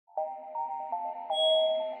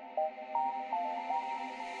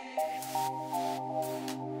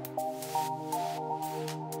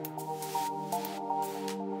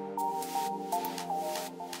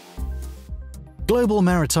Global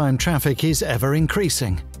maritime traffic is ever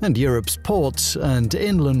increasing, and Europe's ports and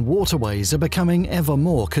inland waterways are becoming ever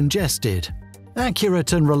more congested.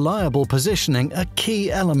 Accurate and reliable positioning are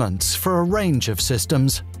key elements for a range of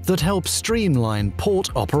systems that help streamline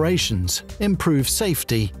port operations, improve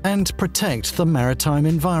safety, and protect the maritime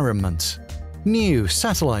environment. New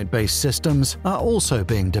satellite-based systems are also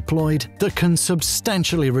being deployed that can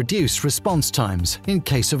substantially reduce response times in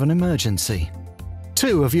case of an emergency.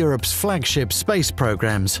 Two of Europe's flagship space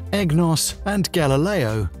programs, EGNOS and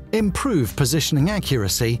Galileo, improve positioning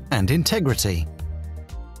accuracy and integrity.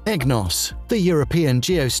 EGNOS, the European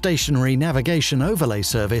Geostationary Navigation Overlay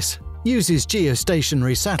Service, uses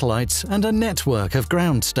geostationary satellites and a network of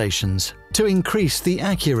ground stations to increase the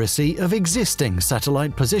accuracy of existing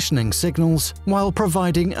satellite positioning signals while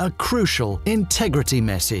providing a crucial integrity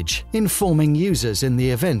message informing users in the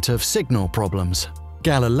event of signal problems.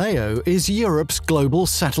 Galileo is Europe's global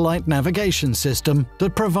satellite navigation system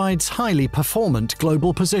that provides highly performant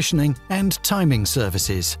global positioning and timing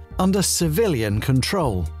services under civilian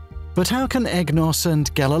control. But how can EGNOS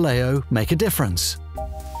and Galileo make a difference?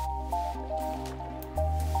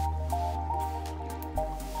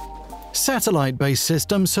 Satellite-based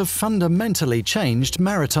systems have fundamentally changed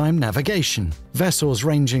maritime navigation. Vessels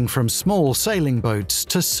ranging from small sailing boats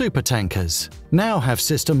to supertankers now have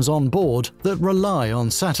systems on board that rely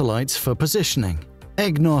on satellites for positioning.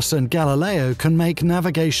 EGNOS and Galileo can make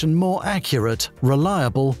navigation more accurate,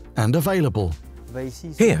 reliable, and available.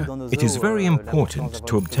 Here, it is very important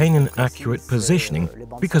to obtain an accurate positioning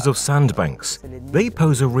because of sandbanks. They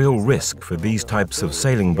pose a real risk for these types of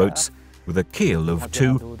sailing boats with a keel of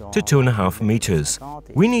 2 to 2.5 meters.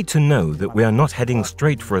 We need to know that we are not heading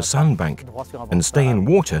straight for a sandbank and stay in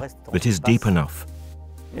water that is deep enough.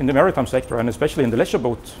 In the maritime sector, and especially in the leisure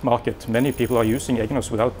boat market, many people are using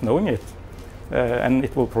EGNOS without knowing it. And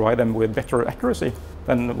it will provide them with better accuracy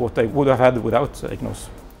than what they would have had without EGNOS.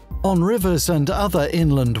 On rivers and other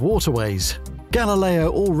inland waterways, Galileo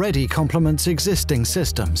already complements existing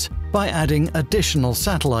systems by adding additional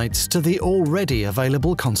satellites to the already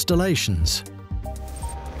available constellations.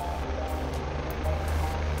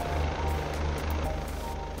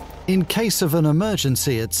 In case of an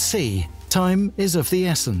emergency at sea, time is of the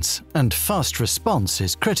essence and fast response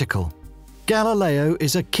is critical. Galileo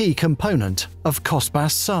is a key component of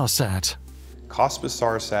COSPAS SARSAT. COSPAS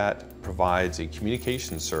SARSAT provides a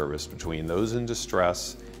communication service between those in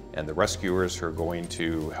distress and the rescuers who are going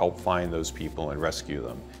to help find those people and rescue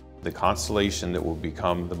them. The constellation that will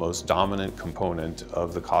become the most dominant component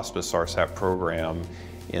of the COSPAS SARSAT program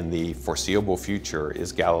in the foreseeable future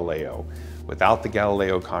is Galileo. Without the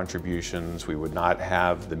Galileo contributions, we would not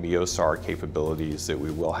have the MEOSAR capabilities that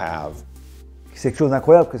we will have.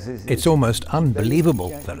 It's almost unbelievable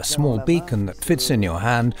that a small beacon that fits in your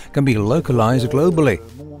hand can be localized globally.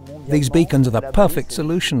 These beacons are the perfect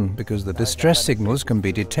solution because the distress signals can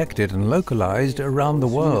be detected and localized around the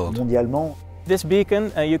world. This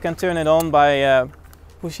beacon, you can turn it on by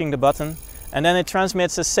pushing the button, and then it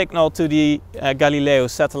transmits a signal to the Galileo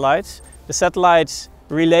satellites. The satellites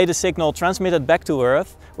relay the signal transmitted back to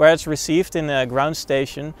Earth, where it's received in a ground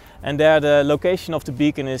station, and there the location of the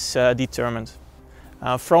beacon is determined.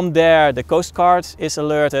 From there, the Coast Guard is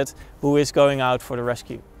alerted who is going out for the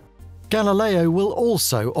rescue. Galileo will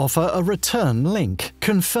also offer a return link,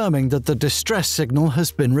 confirming that the distress signal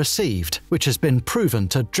has been received, which has been proven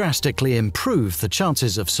to drastically improve the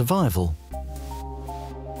chances of survival.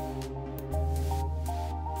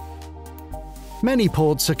 Many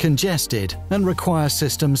ports are congested and require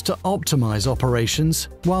systems to optimize operations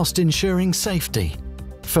whilst ensuring safety.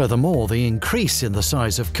 Furthermore, the increase in the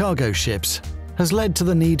size of cargo ships has led to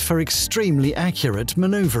the need for extremely accurate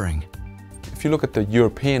maneuvering. If you look at the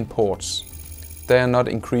European ports, they are not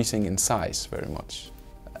increasing in size very much.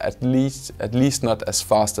 At least not as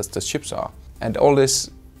fast as the ships are. And all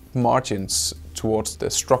these margins towards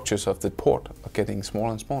the structures of the port are getting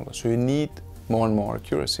smaller and smaller. So you need more and more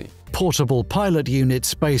accuracy. Portable pilot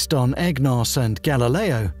units based on EGNOS and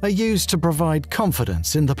Galileo are used to provide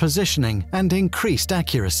confidence in the positioning and increased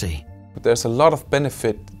accuracy. But there's a lot of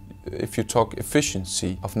benefit if you talk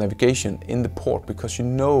efficiency of navigation in the port because you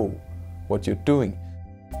know what you're doing.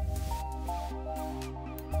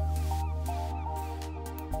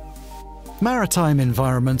 Maritime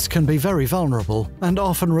environments can be very vulnerable and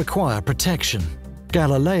often require protection.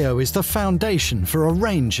 Galileo is the foundation for a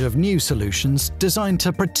range of new solutions designed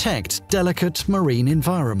to protect delicate marine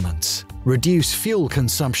environments, reduce fuel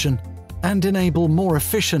consumption, and enable more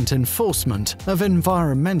efficient enforcement of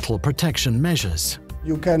environmental protection measures.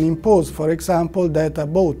 You can impose, for example, that a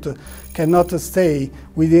boat cannot stay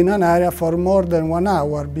within an area for more than 1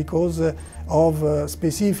 hour because of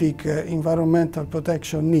specific environmental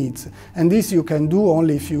protection needs. And this you can do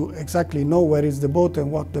only if you exactly know where is the boat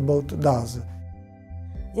and what the boat does.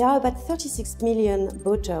 There are about 36 million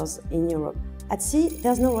boaters in Europe. At sea,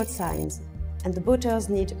 there's no road signs, and the boaters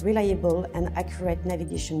need reliable and accurate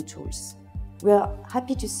navigation tools. We are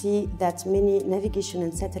happy to see that many navigation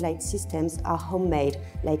and satellite systems are homemade,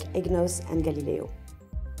 like EGNOS and Galileo.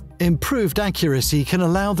 Improved accuracy can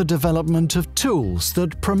allow the development of tools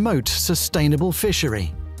that promote sustainable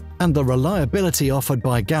fishery, and the reliability offered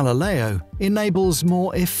by Galileo enables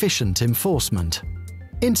more efficient enforcement.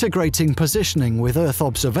 Integrating positioning with Earth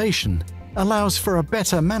observation allows for a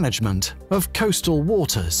better management of coastal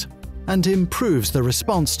waters and improves the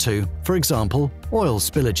response to, for example, oil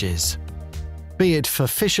spillages. Be it for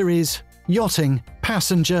fisheries, yachting,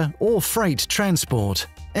 passenger or freight transport,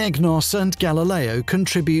 EGNOS and Galileo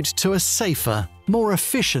contribute to a safer, more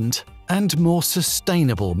efficient and more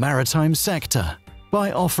sustainable maritime sector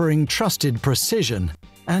by offering trusted precision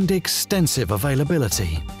and extensive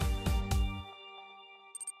availability.